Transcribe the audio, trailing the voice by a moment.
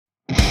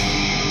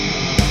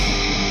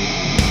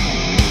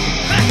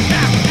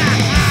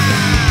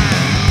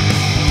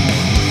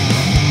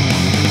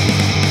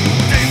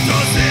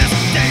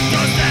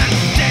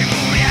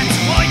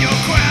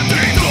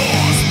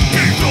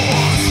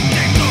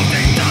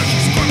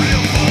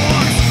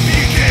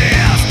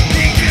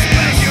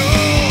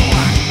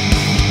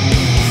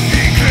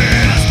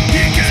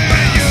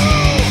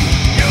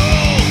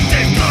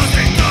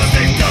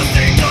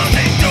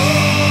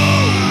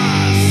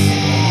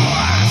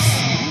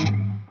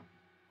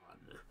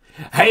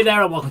Hey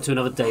there and welcome to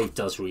another Dave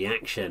Does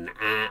Reaction.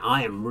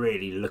 I am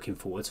really looking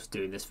forward to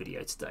doing this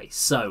video today.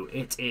 So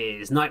it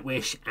is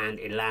Nightwish and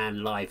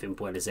Elan live in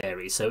Buenos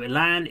Aires. So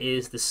Elan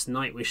is this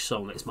Nightwish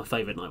song. It's my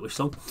favourite Nightwish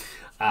song.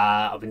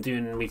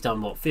 We've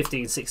done what,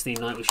 15, 16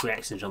 Nightwish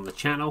reactions on the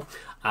channel.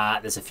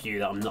 There's a few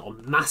that I'm not a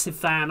massive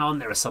fan on.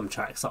 There are some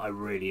tracks that I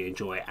really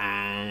enjoy,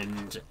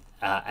 and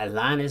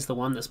Elan is the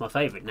one that's my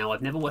favourite. Now,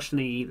 I've never watched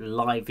any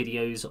live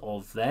videos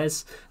of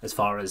theirs as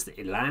far as the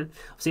Elan.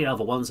 I've seen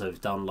other ones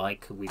I've done,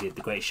 like we did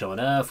The Great Show on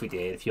Earth, we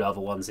did a few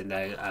other ones in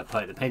there,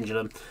 Poet the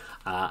Pendulum,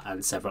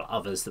 and several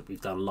others that we've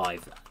done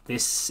live.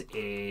 This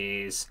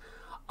is,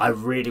 I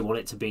really want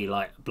it to be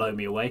like blow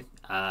me away.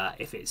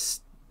 If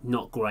it's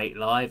not great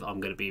live, I'm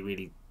going to be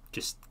really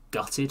just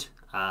gutted.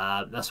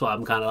 That's why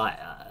I'm kind of like,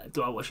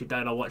 do I watch it,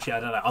 don't I watch it,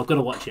 I don't know. I've got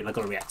to watch it and I've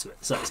got to react to it,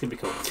 so it's going to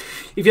be cool.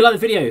 If you like the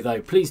video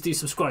though, please do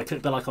subscribe,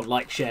 click the bell icon,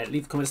 like, share,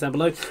 leave comments down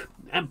below,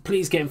 and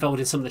please get involved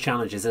in some of the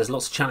challenges. There's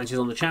lots of challenges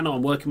on the channel.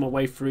 I'm working my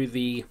way through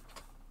the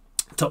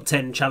top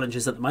 10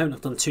 challenges at the moment.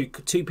 I've done two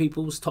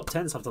people's top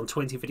 10s. I've done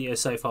 20 videos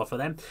so far for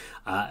them.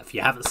 If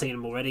you haven't seen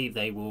them already,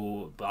 they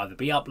will either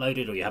be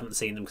uploaded or you haven't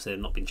seen them because they've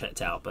not been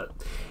checked out. But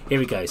here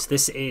we go. So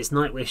this is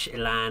Nightwish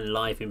Elan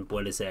live in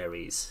Buenos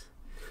Aires.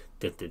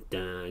 I'm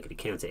going to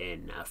count it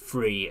in.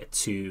 3,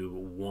 2,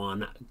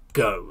 1,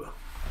 go.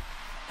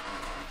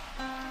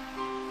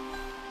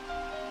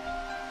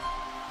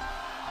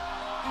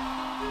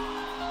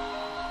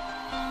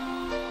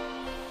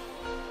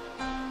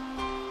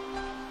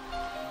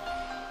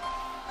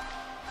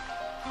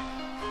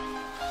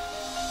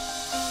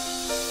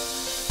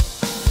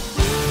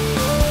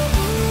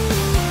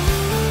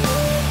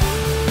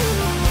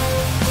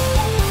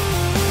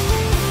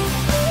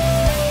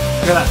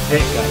 Look at that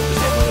pick going,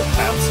 just everyone is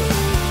bouncing.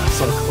 That's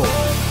so cool.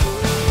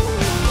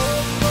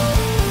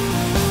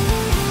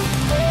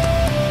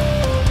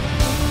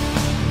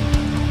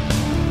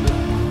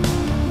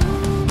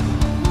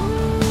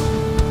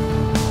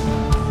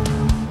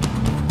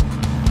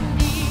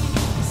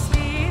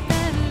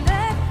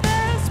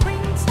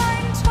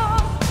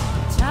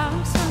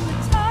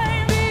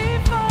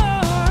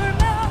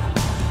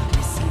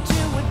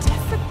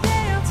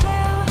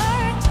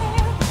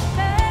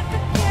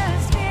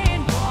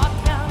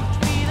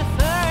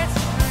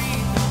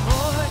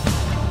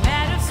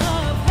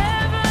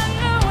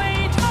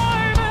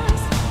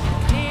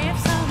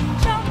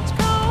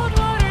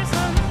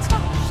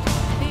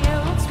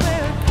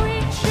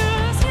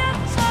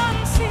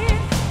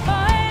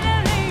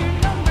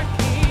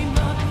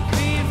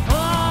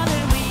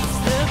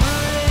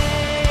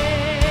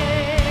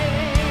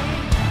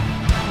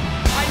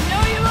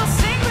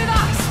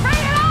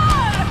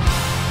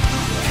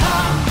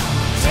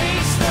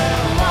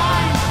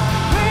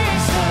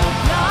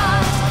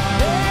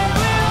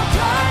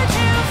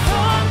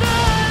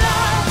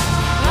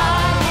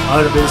 I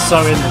would have been so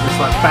in there, just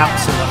like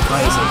bouncing like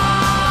crazy.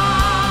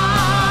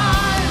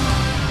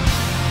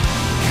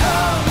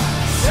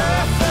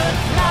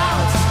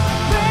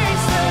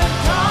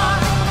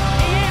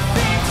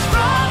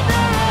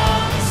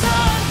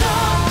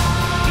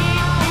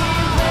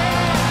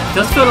 It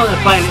does feel like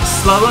they're playing it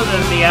slower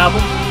than the album.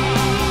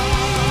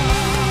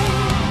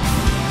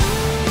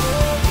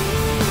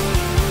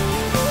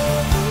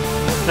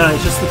 No,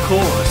 it's just the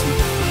chorus.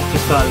 It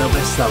just felt a little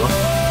bit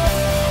slower.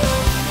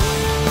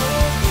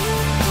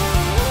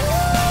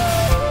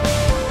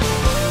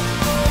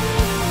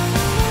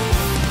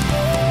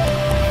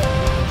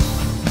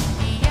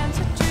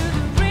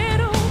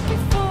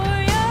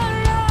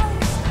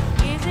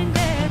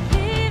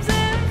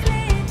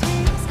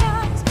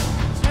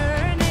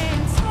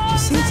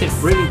 It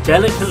really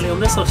delicately on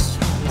this.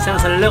 It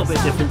sounds a little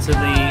bit different to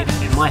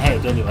the, in my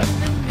head anyway.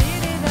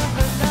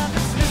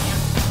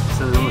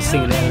 So I'm almost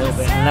singing it a little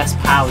bit less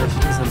powerful than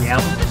it is on the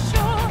album.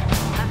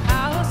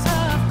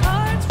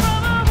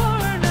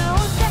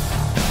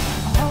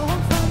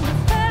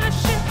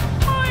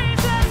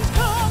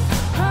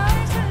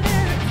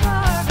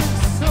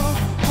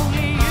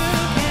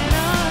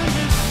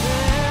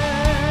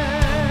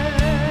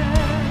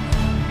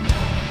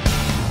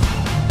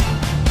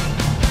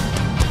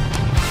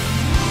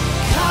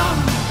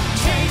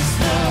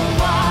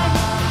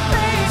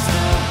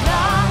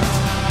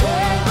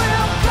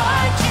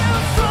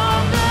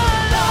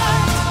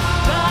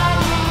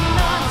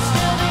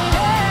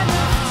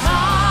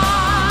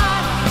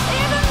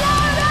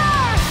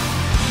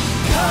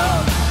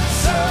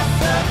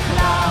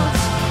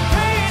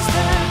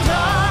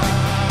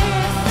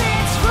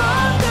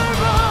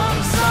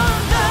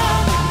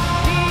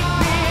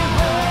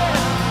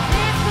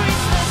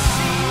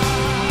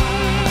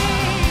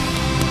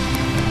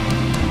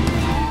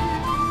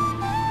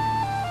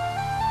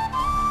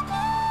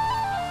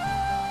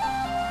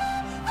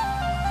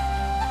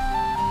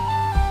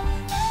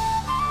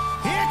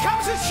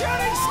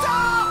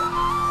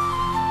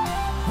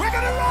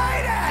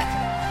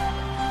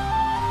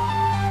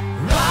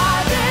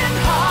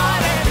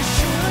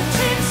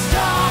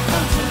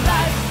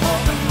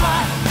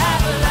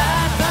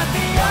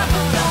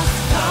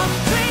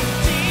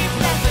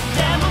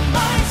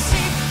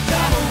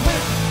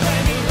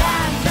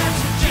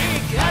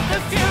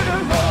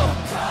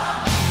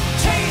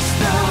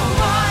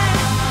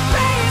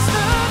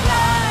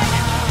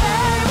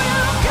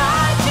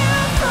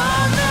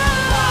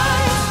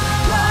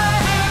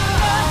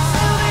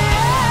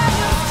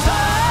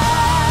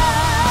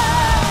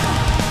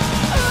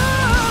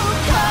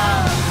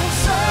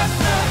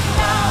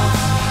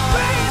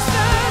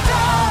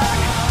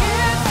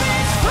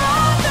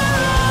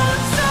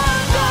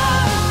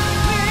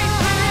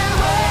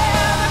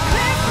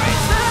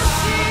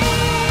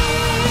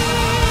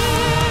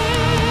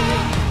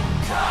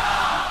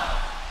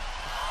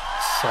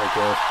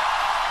 good.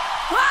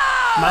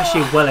 Wow! I'm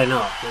actually welling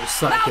up. It was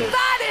so Now good.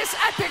 that is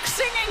epic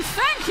singing.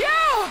 Thank you.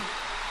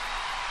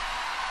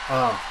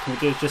 Oh, can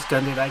we just go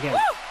and do that again? Woo!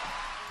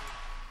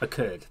 I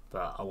could,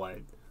 but I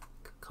won't.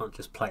 Can't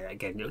just play it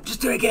again.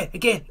 Just do it again.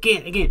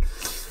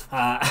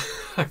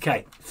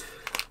 Okay.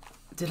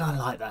 Did I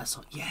like that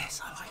song?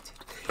 Yes, I liked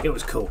it. It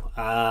was cool.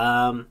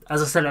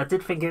 As I said, I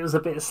did think it was a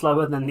bit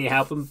slower than the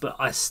album, but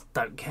I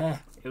don't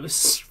care. It was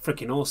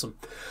freaking awesome.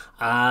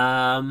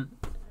 Oh,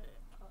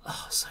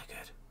 so good.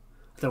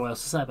 I don't know what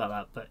else to say about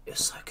that, but it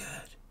was so good.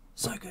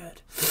 So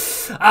good.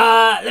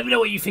 Let me know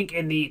what you think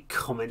in the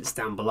comments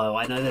down below.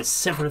 I know there's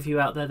several of you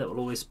out there that will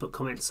always put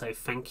comments, so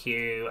thank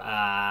you.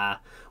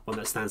 One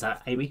that stands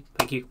out, Amy,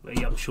 thank you.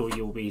 I'm sure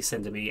you'll be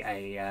sending me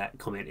a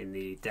comment in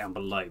the down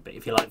below. But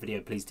if you like the video,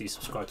 please do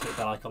subscribe to the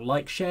bell icon,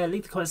 like, share,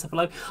 leave the comments down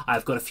below.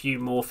 I've got a few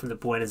more from the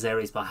Buenos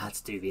Aires, but I had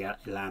to do the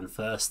Elan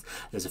first.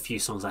 There's a few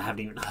songs I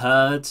haven't even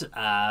heard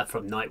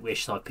from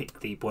Nightwish, so I picked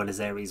the Buenos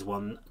Aires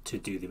one to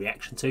do the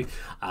reaction to.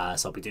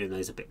 So I'll be doing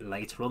those a bit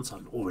later on, so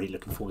I'm already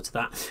looking forward to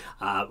that.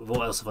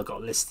 What else have I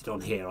got listed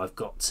on here? I've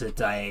got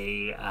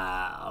today,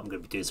 I'm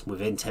going to be doing some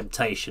Within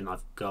Temptation.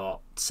 I've got,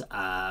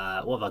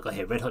 what have I got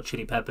here? Red Hot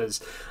Chili Peppers.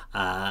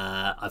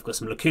 I've got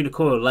some Lacuna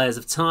Coil, Layers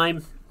of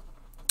Time.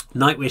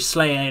 Nightwish,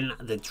 Slaying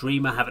the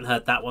Dreamer. Haven't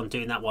heard that one.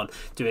 Doing that one.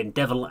 Doing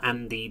Devil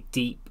and the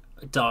Deep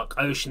Dark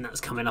Ocean.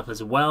 That's coming up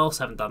as well.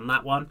 So haven't done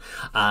that one.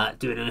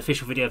 Doing an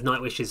official video of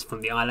Nightwishes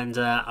from the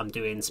Islander. I'm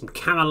doing some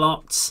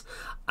Camelot.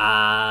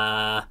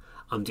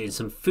 I'm doing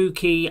some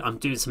Fuki. I'm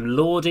doing some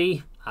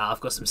Lordi. I've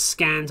got some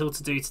Scandal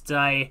to do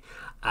today.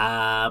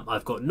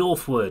 I've got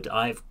Northwood.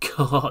 I've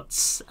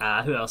got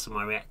who else am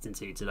I reacting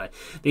to today?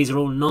 These are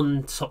all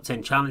non-top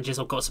 10 challenges.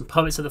 I've got some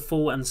Poets of the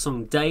Fall and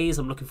some Days.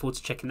 I'm looking forward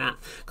to checking that.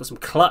 Got some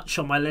Clutch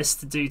on my list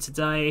to do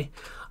today.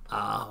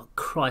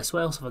 Christ,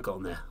 what else have I got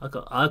on there? I've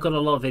got a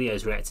lot of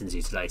videos reacting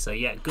to today, so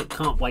yeah, good.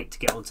 Can't wait to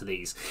get onto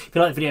these. If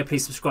you like the video,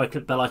 please subscribe,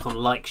 click the bell icon,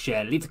 like,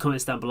 share, leave the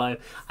comments down below,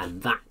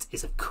 and that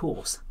is of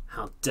course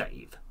how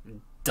Dave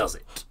does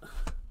it.